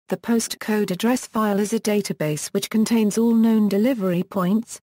The postcode address file is a database which contains all known delivery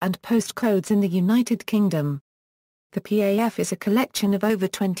points and postcodes in the United Kingdom. The PAF is a collection of over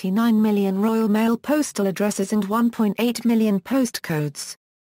 29 million Royal Mail postal addresses and 1.8 million postcodes.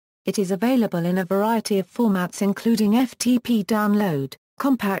 It is available in a variety of formats including FTP download,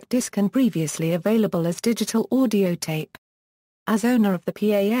 compact disc and previously available as digital audio tape. As owner of the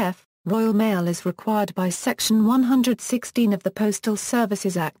PAF, Royal Mail is required by Section 116 of the Postal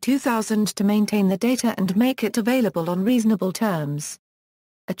Services Act 2000 to maintain the data and make it available on reasonable terms.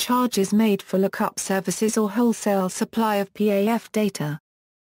 A charge is made for lookup services or wholesale supply of PAF data.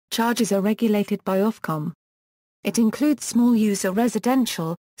 Charges are regulated by Ofcom. It includes small user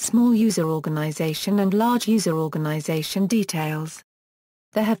residential, small user organization and large user organization details.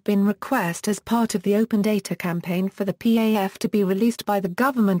 There have been requests as part of the Open Data campaign for the PAF to be released by the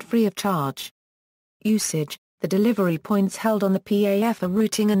government free of charge. Usage: the delivery points held on the PAF are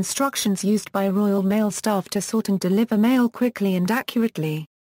routing instructions used by Royal Mail staff to sort and deliver mail quickly and accurately.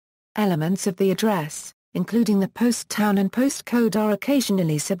 Elements of the address, including the post town and postcode, are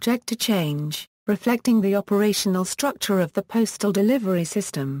occasionally subject to change, reflecting the operational structure of the postal delivery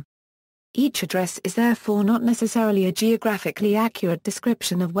system. Each address is therefore not necessarily a geographically accurate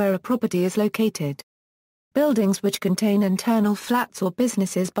description of where a property is located. Buildings which contain internal flats or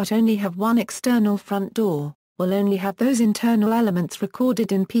businesses but only have one external front door, will only have those internal elements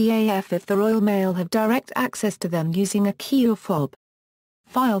recorded in PAF if the Royal Mail have direct access to them using a key or fob.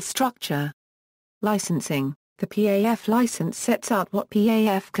 File structure. Licensing: the PAF license sets out what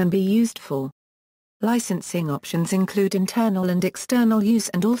PAF can be used for. Licensing options include internal and external use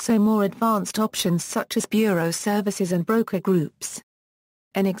and also more advanced options such as bureau services and broker groups.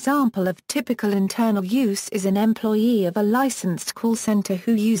 An example of typical internal use is an employee of a licensed call center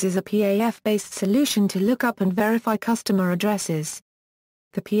who uses a PAF-based solution to look up and verify customer addresses.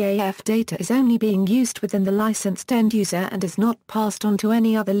 The PAF data is only being used within the licensed end user and is not passed on to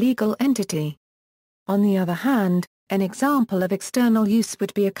any other legal entity. On the other hand, an example of external use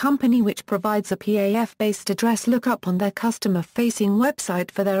would be a company which provides a PAF-based address lookup on their customer-facing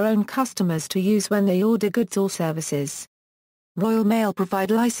website for their own customers to use when they order goods or services. Royal Mail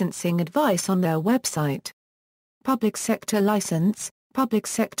provide licensing advice on their website. Public sector license: public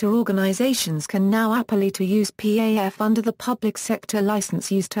sector organizations can now happily to use PAF under the public sector license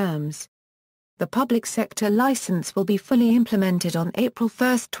use terms. The public sector license will be fully implemented on April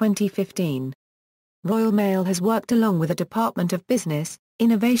 1, 2015. Royal Mail has worked along with the Department of Business,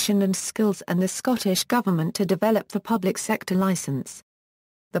 Innovation and Skills and the Scottish Government to develop the public sector licence.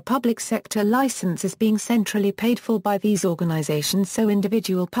 The public sector licence is being centrally paid for by these organisations, so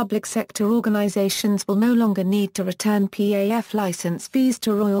individual public sector organisations will no longer need to return PAF licence fees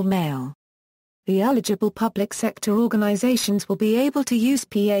to Royal Mail. The eligible public sector organisations will be able to use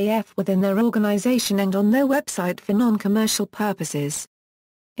PAF within their organisation and on their website for non-commercial purposes.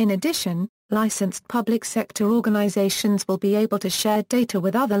 In addition, licensed public sector organizations will be able to share data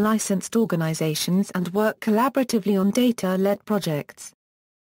with other licensed organizations and work collaboratively on data-led projects.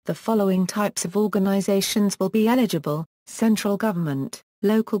 The following types of organizations will be eligible: central government,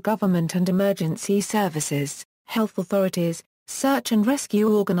 local government and emergency services, health authorities, search and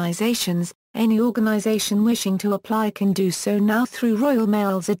rescue organizations. Any organization wishing to apply can do so now through Royal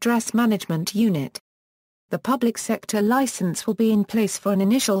Mail's Address Management Unit. The public sector license will be in place for an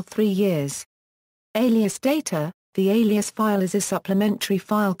initial 3 years. Alias data: the alias file is a supplementary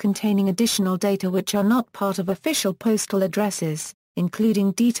file containing additional data which are not part of official postal addresses,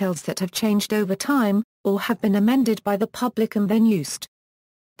 including details that have changed over time, or have been amended by the public and then used.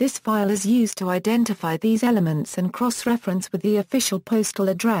 This file is used to identify these elements and cross-reference with the official postal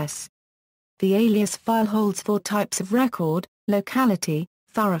address. The alias file holds 4 types of record: locality,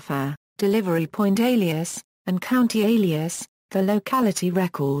 thoroughfare, delivery point alias, and county alias. The locality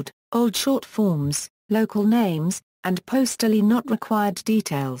record, old short forms, local names, and postally not required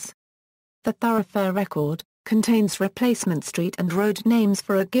details. The thoroughfare record contains replacement street and road names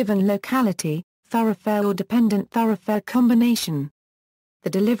for a given locality, thoroughfare or dependent thoroughfare combination.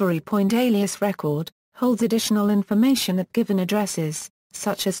 The delivery point alias record holds additional information at given addresses,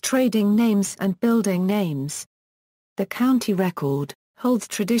 such as trading names and building names. The county record holds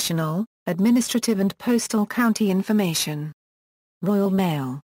traditional, administrative and postal county information. Royal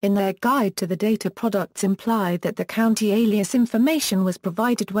Mail, in their guide to the data products, imply that the county alias information was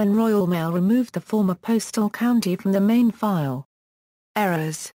provided when Royal Mail removed the former postal county from the main file.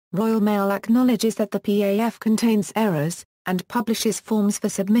 Errors: Royal Mail acknowledges that the PAF contains errors, and publishes forms for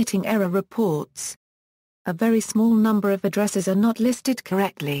submitting error reports. A very small number of addresses are not listed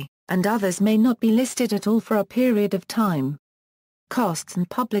correctly, and others may not be listed at all for a period of time. Costs and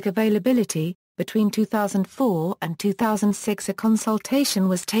public availability. Between 2004 and 2006 a consultation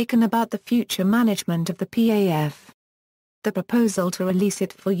was taken about the future management of the PAF. The proposal to release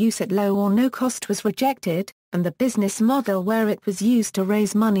it for use at low or no cost was rejected, and the business model where it was used to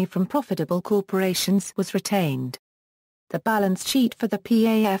raise money from profitable corporations was retained. The balance sheet for the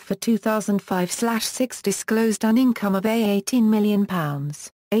PAF for 2005/6 disclosed an income of £18 million,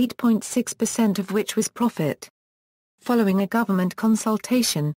 8.6% of which was profit. Following a government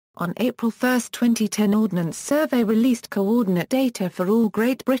consultation, on April 1, 2010 Ordnance Survey released coordinate data for all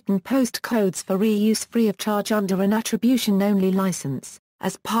Great Britain postcodes for reuse free of charge under an attribution-only license,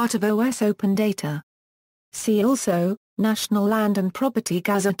 as part of OS Open Data. See also, National Land and Property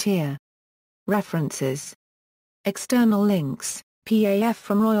Gazetteer. References. External links, PAF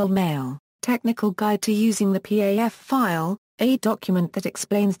from Royal Mail, Technical Guide to Using the PAF File, a document that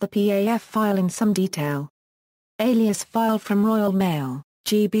explains the PAF file in some detail. Alias file from Royal Mail,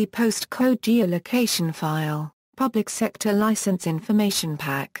 GB Postcode Geolocation File, Public Sector License Information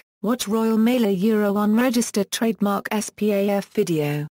Pack, Watch Royal Mail Euro Unregistered Trademark SPAF Video.